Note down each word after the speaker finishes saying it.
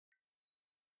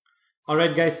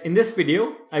Alright guys, in this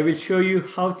video, I will show you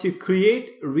how to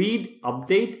create, read,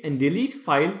 update and delete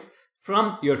files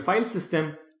from your file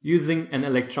system using an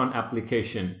Electron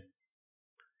application.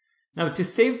 Now to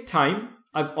save time,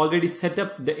 I've already set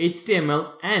up the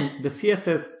HTML and the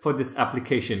CSS for this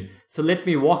application. So let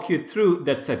me walk you through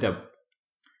that setup.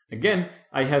 Again,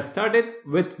 I have started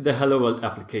with the Hello World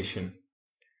application.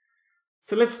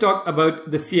 So let's talk about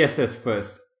the CSS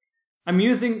first. I'm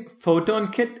using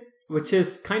PhotonKit, which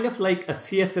is kind of like a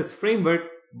CSS framework,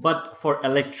 but for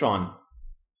Electron.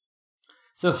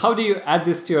 So how do you add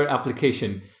this to your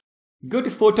application? Go to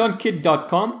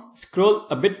photonkit.com, scroll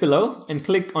a bit below and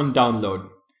click on download.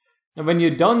 Now when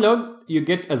you download, you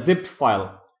get a zipped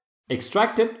file.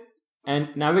 Extract it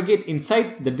and navigate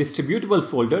inside the distributable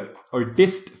folder or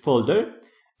dist folder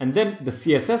and then the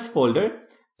CSS folder,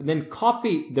 and then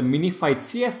copy the minified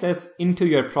CSS into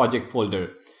your project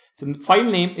folder. So the file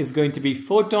name is going to be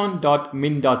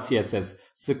photon.min.css.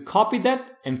 So copy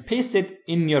that and paste it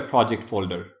in your project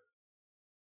folder.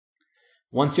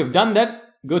 Once you've done that,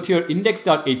 go to your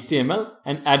index.html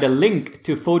and add a link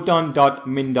to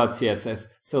photon.min.css.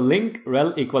 So link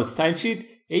rel equals stylesheet,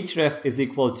 href is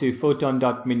equal to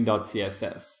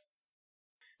photon.min.css.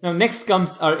 Now next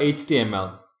comes our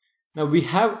HTML. Now we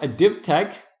have a div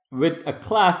tag with a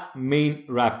class main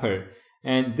wrapper.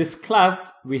 And this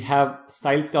class, we have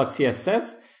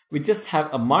styles.css. We just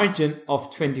have a margin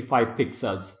of 25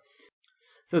 pixels.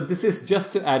 So this is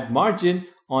just to add margin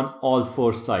on all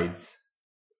four sides.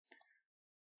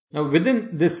 Now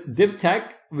within this div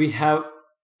tag, we have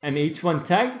an h1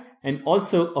 tag and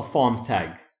also a form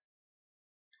tag.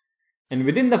 And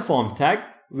within the form tag,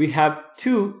 we have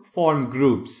two form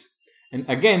groups. And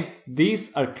again,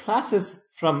 these are classes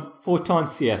from Photon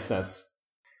CSS.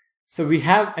 So we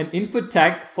have an input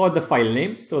tag for the file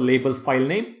name, so label file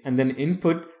name, and then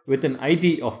input with an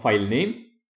ID of file name,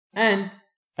 and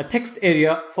a text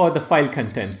area for the file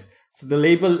contents. So the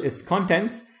label is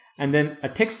contents, and then a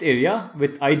text area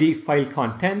with ID file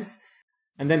contents,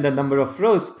 and then the number of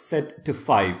rows set to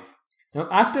 5. Now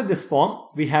after this form,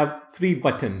 we have three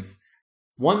buttons.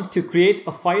 One to create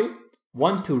a file,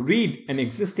 one to read an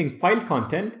existing file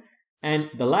content, and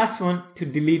the last one to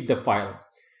delete the file.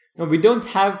 Now we don't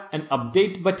have an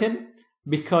update button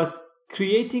because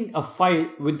creating a file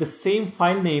with the same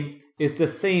file name is the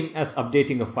same as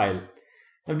updating a file.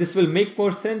 Now this will make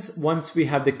more sense once we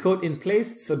have the code in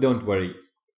place, so don't worry.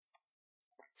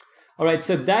 Alright,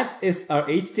 so that is our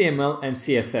HTML and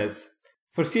CSS.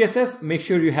 For CSS, make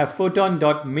sure you have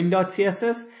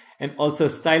photon.min.css and also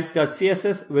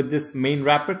styles.css with this main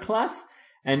wrapper class.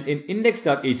 And in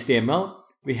index.html,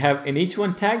 we have an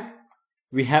h1 tag,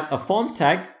 we have a form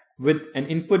tag with an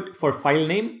input for file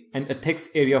name and a text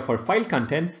area for file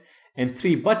contents, and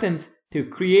three buttons to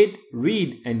create,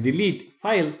 read and delete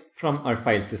file from our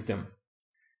file system.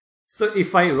 So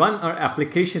if I run our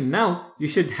application now, you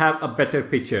should have a better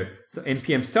picture. So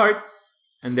npm start,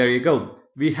 and there you go.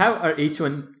 We have our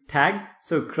h1 tag,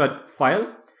 so CRUD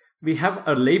file. We have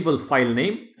our label file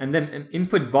name and then an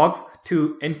input box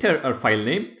to enter our file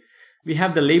name. We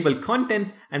have the label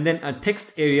contents and then a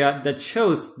text area that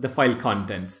shows the file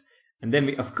contents. And then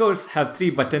we of course have three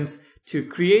buttons to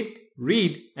create,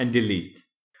 read and delete.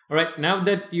 Alright, now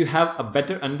that you have a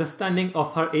better understanding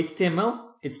of our HTML,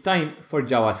 it's time for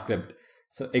JavaScript.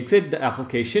 So exit the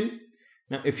application.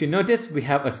 Now if you notice, we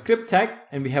have a script tag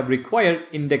and we have required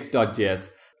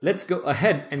index.js. Let's go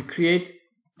ahead and create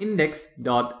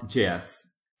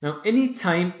index.js. Now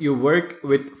anytime you work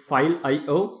with file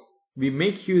IO, we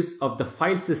make use of the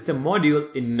file system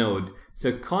module in Node.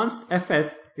 So const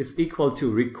fs is equal to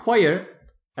require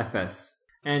fs.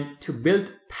 And to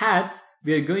build paths,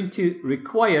 we are going to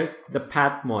require the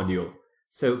path module.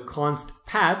 So const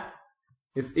path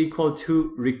is equal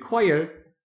to require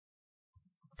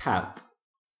path.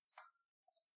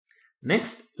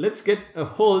 Next, let's get a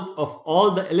hold of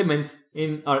all the elements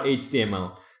in our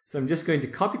HTML. So I'm just going to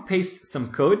copy paste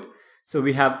some code. So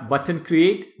we have button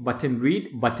create, button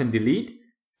read, button delete,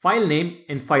 file name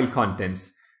and file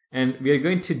contents. And we are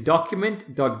going to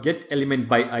document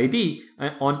 .getElementById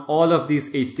on all of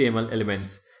these HTML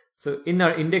elements. So in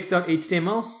our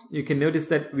index.html, you can notice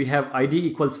that we have ID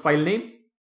equals file name,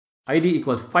 ID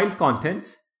equals file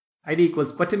contents, ID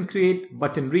equals button create,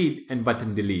 button read and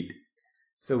button delete.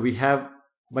 So we have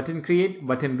button create,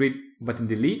 button read, button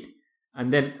delete,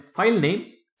 and then file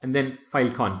name and then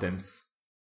file contents.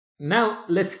 Now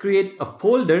let's create a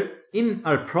folder in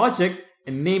our project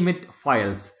and name it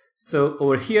files. So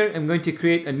over here, I'm going to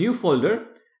create a new folder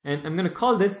and I'm going to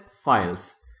call this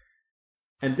files.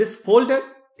 And this folder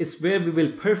is where we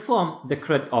will perform the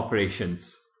CRUD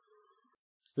operations.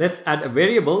 let's add a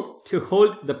variable to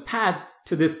hold the path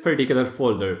to this particular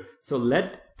folder. So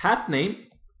let path name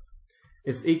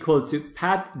is equal to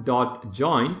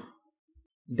path.join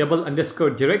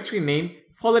 _ directory name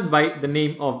followed by the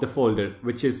name of the folder,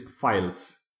 which is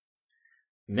files.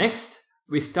 Next,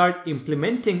 we start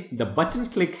implementing the button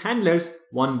click handlers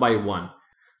one by one.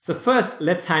 So first,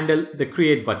 let's handle the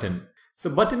create button.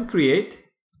 So button create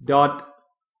dot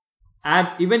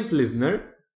add event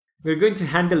listener. We're going to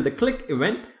handle the click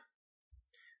event,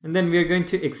 and then we're going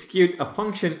to execute a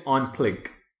function on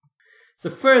click. So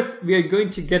first, we are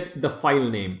going to get the file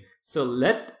name. So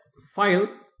let file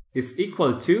is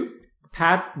equal to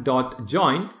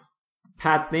path.join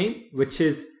path name, which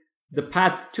is the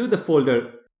path to the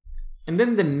folder, and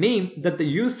then the name that the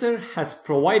user has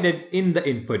provided in the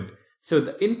input. So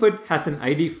the input has an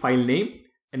ID file name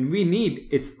and we need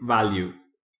its value.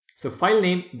 So file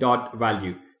name dot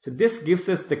value. So this gives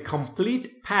us the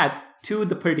complete path to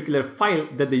the particular file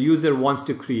that the user wants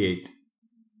to create.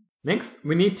 Next,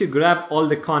 we need to grab all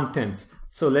the contents.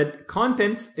 So let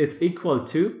contents is equal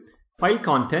to file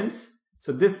contents.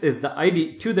 So this is the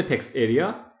ID to the text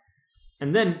area.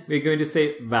 And then we're going to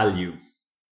say value.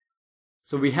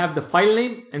 So we have the file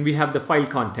name and we have the file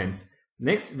contents.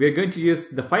 Next, we're going to use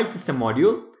the file system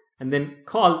module and then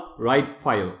call write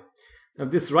file. Now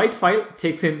this write file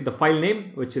takes in the file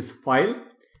name, which is file,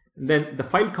 and then the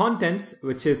file contents,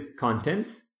 which is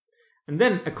contents, and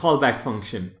then a callback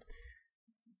function.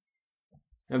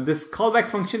 Now this callback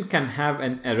function can have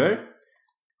an error.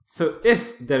 So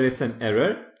if there is an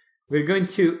error, we're going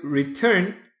to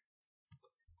return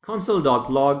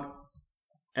console.log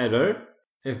error.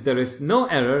 If there is no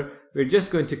error, we're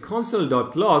just going to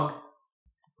console.log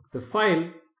the file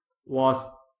was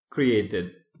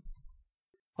created.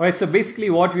 Alright, so basically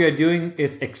what we are doing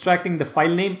is extracting the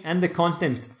file name and the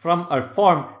contents from our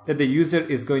form that the user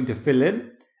is going to fill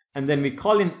in, and then we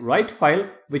call in write file,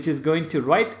 which is going to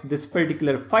write this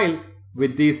particular file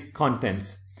with these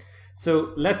contents.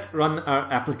 So let's run our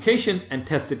application and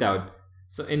test it out.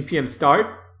 So npm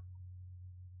start.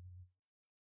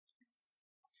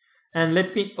 And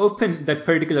let me open that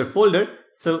particular folder.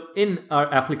 So in our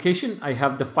application, I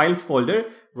have the files folder.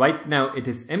 Right now it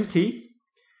is empty.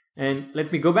 And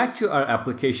let me go back to our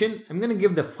application. I'm going to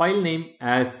give the file name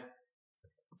as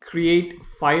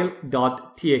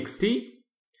createfile.txt.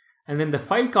 And then the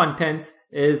file contents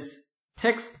is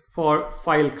text for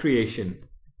file creation.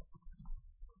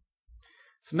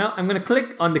 So now I'm going to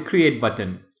click on the create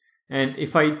button. And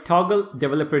if I toggle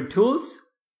developer tools,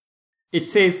 it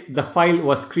says the file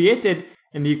was created,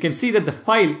 and you can see that the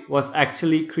file was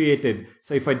actually created.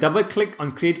 So if I double click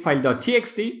on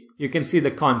createfile.txt, you can see the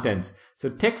contents. So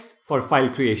text for file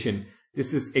creation.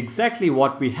 This is exactly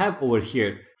what we have over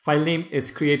here. File name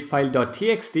is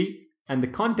createfile.txt and the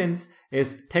contents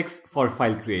is text for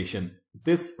file creation.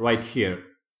 This right here.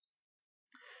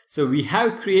 So we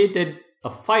have created a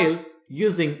file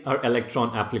using our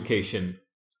Electron application.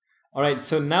 Alright,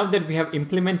 so now that we have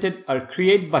implemented our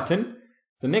create button,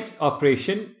 the next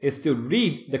operation is to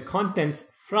read the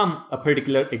contents from a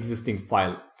particular existing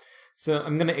file. So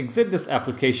I'm going to exit this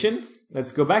application.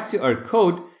 Let's go back to our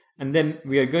code, and then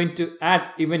we are going to add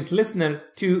event listener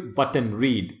to button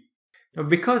read. Now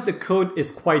because the code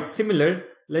is quite similar,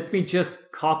 let me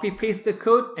just copy paste the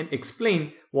code and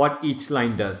explain what each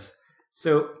line does.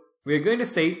 So we're going to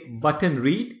say button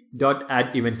read dot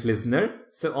add event listener.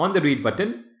 So on the read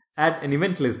button, add an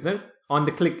event listener on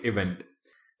the click event.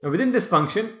 Now within this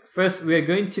function, first we are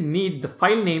going to need the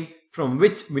file name from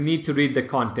which we need to read the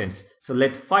contents. So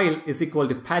let file is equal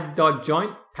to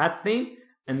path.join path name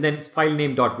and then file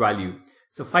name.value.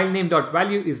 So file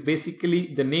name.value is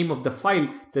basically the name of the file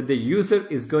that the user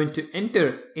is going to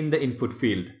enter in the input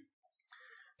field.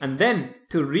 And then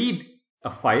to read a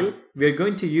file, we are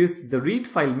going to use the read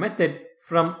file method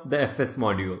from the fs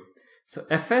module. So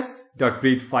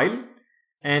fs.readFile.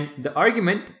 And the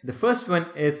argument, the first one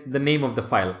is the name of the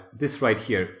file, this right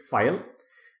here, file.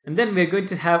 And then we're going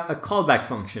to have a callback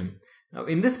function. Now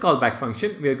in this callback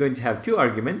function, we are going to have two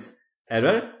arguments,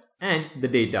 error and the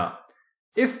data.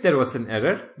 If there was an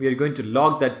error, we are going to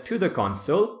log that to the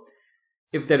console.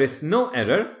 If there is no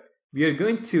error, we are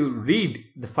going to read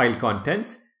the file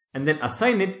contents and then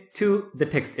assign it to the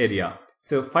text area.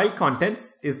 So file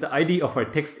contents is the ID of our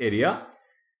text area.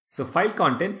 So file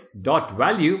contents dot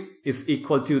value is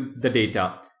equal to the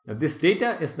data. Now this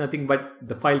data is nothing but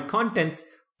the file contents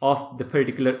of the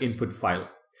particular input file.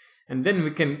 And then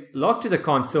we can log to the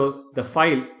console the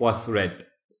file was read.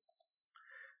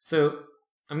 So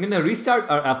I'm going to restart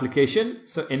our application.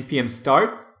 So npm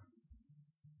start.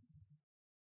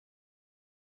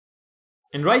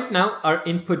 And right now our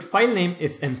input file name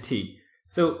is empty.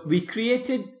 So we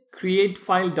created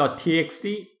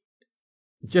createfile.txt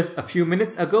just a few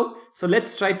minutes ago. So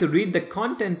let's try to read the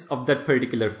contents of that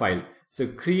particular file. So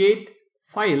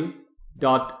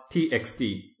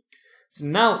createfile.txt. So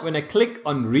now when I click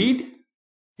on read,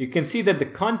 you can see that the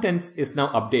contents is now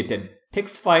updated.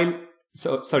 Text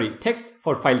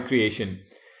for file creation.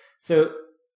 So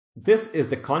this is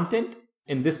the content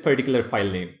in this particular file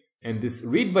name. And this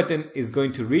read button is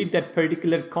going to read that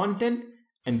particular content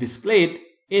and display it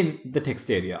in the text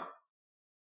area.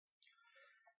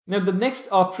 Now the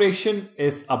next operation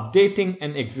is updating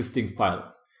an existing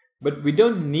file. But we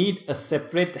don't need a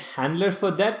separate handler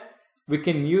for that. We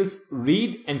can use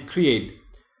read and create.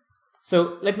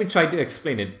 So let me try to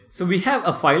explain it. So we have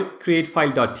a file,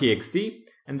 createfile.txt,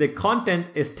 and the content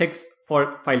is text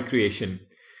for file creation.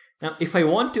 Now if I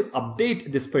want to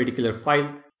update this particular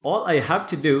file, all I have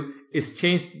to do is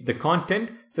change the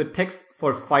content, so text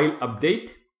for file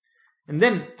update, and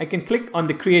then I can click on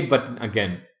the create button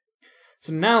again.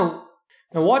 So now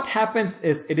what happens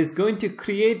is it is going to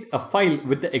create a file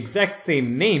with the exact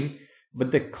same name,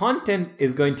 but the content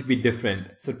is going to be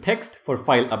different. So text for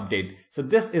file update. So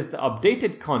this is the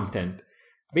updated content,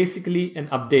 basically an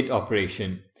update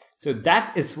operation. So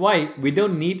that is why we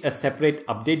don't need a separate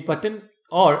update button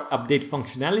or update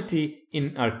functionality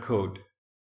in our code.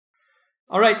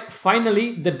 Alright,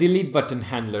 finally the delete button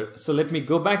handler. So let me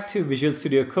go back to Visual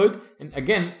Studio Code, and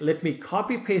again let me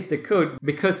copy paste the code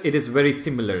because it is very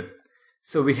similar.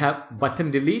 So we have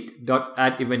button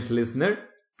delete.add event listener,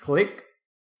 click,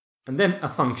 and then a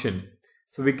function.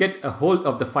 So we get a hold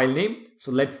of the file name.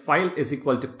 So let file is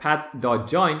equal to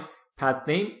path.join, path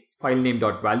name, file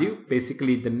name.value,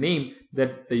 basically the name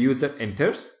that the user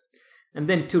enters. And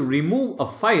then to remove a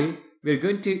file, we're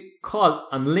going to call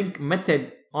unlink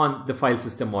method on the file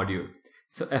system module.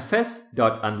 So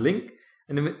fs.unlink,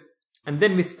 and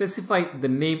then we specify the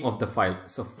name of the file.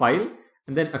 So file,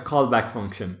 and then a callback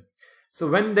function. So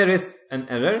when there is an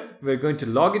error, we're going to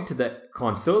log into the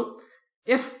console.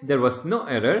 If there was no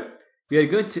error, we are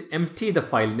going to empty the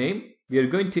file name, we are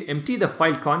going to empty the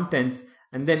file contents,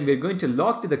 and then we're going to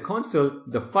log to the console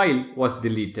the file was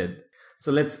deleted.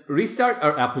 So let's restart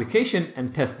our application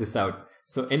and test this out.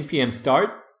 So npm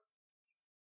start.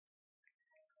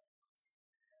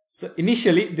 So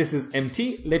initially this is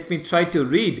empty. Let me try to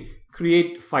read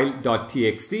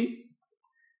createfile.txt.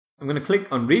 I'm going to click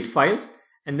on read file,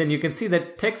 and then you can see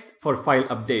that text for file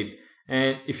update.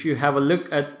 And if you have a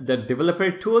look at the developer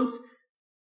tools,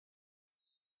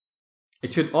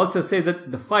 it should also say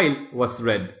that the file was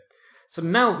read. So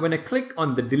now when I click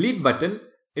on the delete button,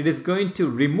 it is going to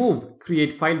remove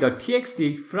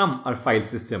createfile.txt from our file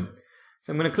system.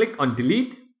 So I'm going to click on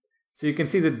delete. So you can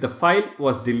see that the file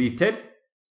was deleted.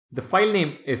 The file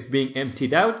name is being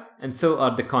emptied out, and so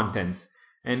are the contents.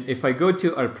 And if I go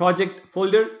to our project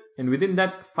folder, and within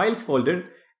that files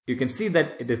folder, you can see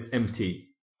that it is empty.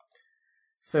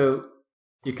 So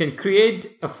you can create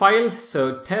a file,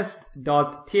 so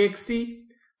test.txt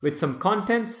with some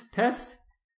contents, test,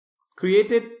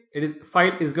 created,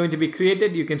 file is going to be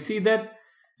created, you can see that.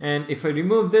 And if I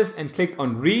remove this and click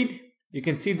on read, you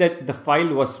can see that the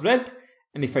file was read.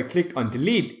 And if I click on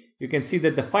delete, you can see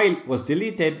that the file was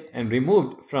deleted and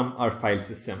removed from our file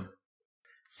system.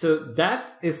 So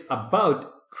that is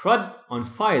about CRUD on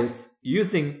files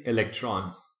using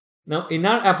Electron. Now in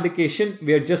our application,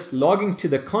 we are just logging to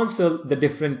the console the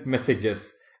different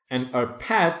messages, and our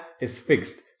path is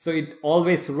fixed. So it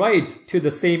always writes to the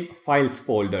same files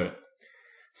folder.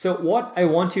 So what I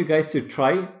want you guys to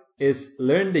try is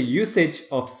learn the usage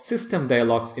of system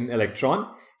dialogues in Electron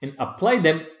and apply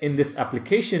them in this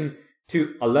application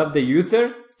to allow the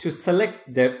user to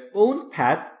select their own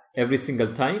path every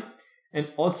single time, and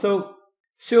also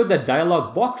show the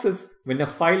dialog boxes when a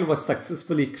file was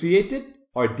successfully created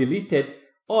or deleted,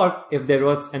 or if there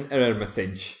was an error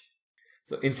message.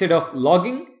 So instead of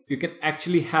logging, you can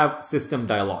actually have system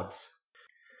dialogues.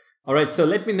 Alright, so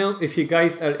let me know if you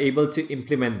guys are able to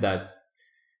implement that.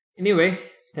 Anyway,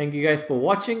 thank you guys for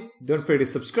watching. Don't forget to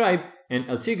subscribe, and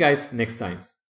I'll see you guys next time.